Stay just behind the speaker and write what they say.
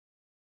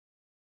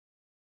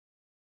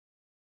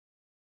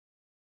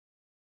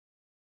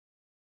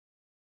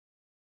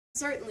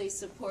certainly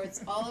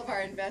supports all of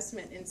our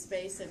investment in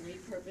space and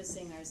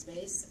repurposing our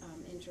space,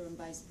 interim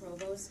vice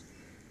provost.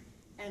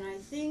 And I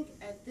think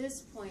at this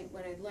point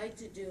what I'd like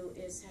to do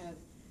is have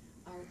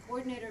our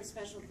coordinator of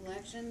special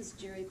collections,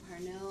 Jerry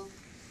Parnell,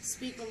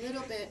 speak a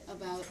little bit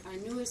about our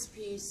newest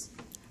piece,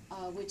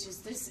 which is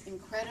this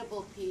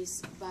incredible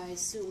piece by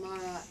Sue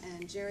Mara,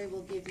 and Jerry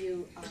will give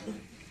you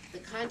the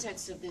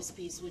context of this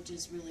piece, which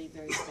is really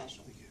very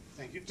special.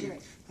 Thank you. Jerry.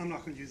 I'm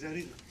not going to use that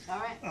either. All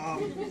right.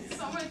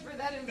 So much for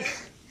that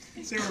investment.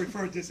 Sarah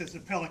referred to this as the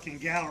Pelican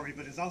Gallery,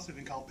 but it's also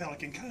been called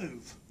Pelican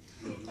Cove.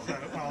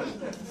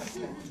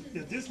 So,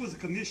 yeah, this was a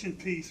commissioned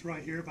piece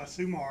right here by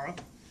Sue Mara.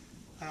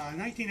 In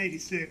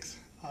 1986,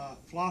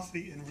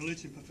 philosophy and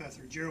religion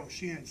professor Gerald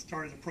Shin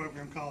started a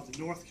program called the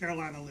North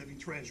Carolina Living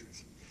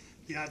Treasures.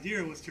 The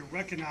idea was to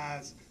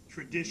recognize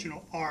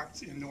traditional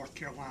arts in North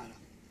Carolina,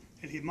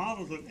 and he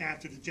modeled it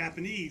after the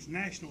Japanese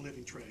National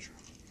Living Treasure.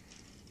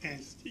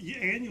 And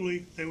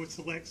annually, they would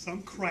select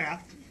some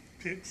craft,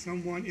 pick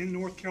someone in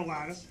North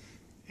Carolina,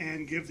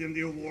 and give them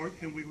the award,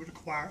 and we would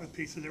acquire a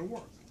piece of their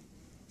work.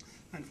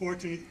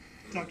 Unfortunately,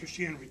 Dr.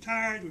 Shin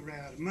retired, we ran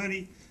out of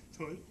money,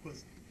 so it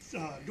was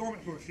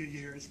dormant for a few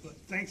years, but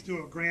thanks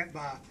to a grant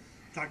by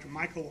Dr.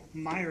 Michael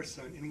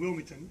Meyerson in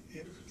Wilmington,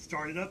 it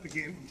started up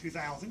again in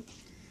 2000.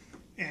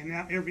 And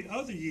now every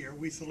other year,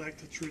 we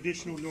select a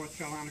traditional North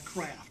Carolina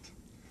craft.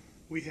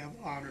 We have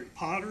honored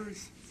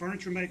potters,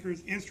 furniture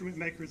makers, instrument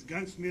makers,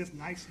 gunsmiths,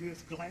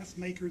 knifesmiths, glass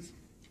makers,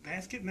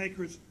 basket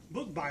makers,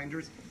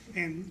 bookbinders,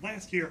 and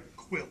last year,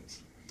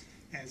 quilts.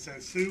 And so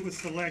Sue was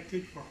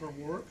selected for her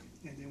work,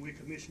 and then we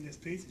commissioned this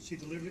piece, and she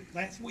delivered it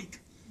last week.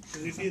 So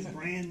this is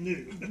brand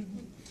new.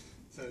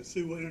 So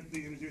Sue will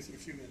be introduced in a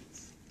few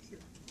minutes. Sure.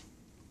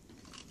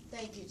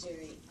 Thank you,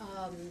 Jerry.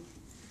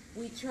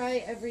 We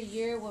try every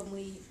year when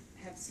we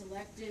have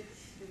selected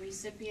the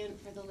recipient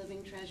for the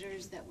Living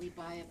Treasures that we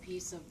buy a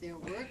piece of their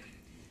work.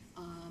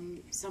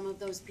 Some of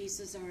those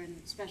pieces are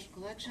in special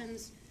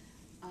collections.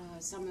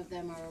 Some of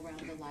them are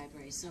around the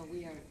library. So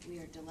we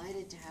are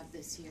delighted to have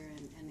this here,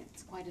 and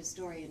it's quite a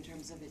story in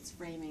terms of its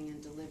framing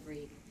and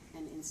delivery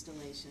and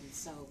installation.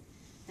 So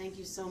thank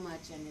you so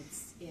much, and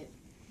it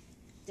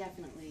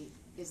definitely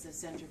is the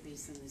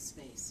centerpiece in this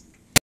space.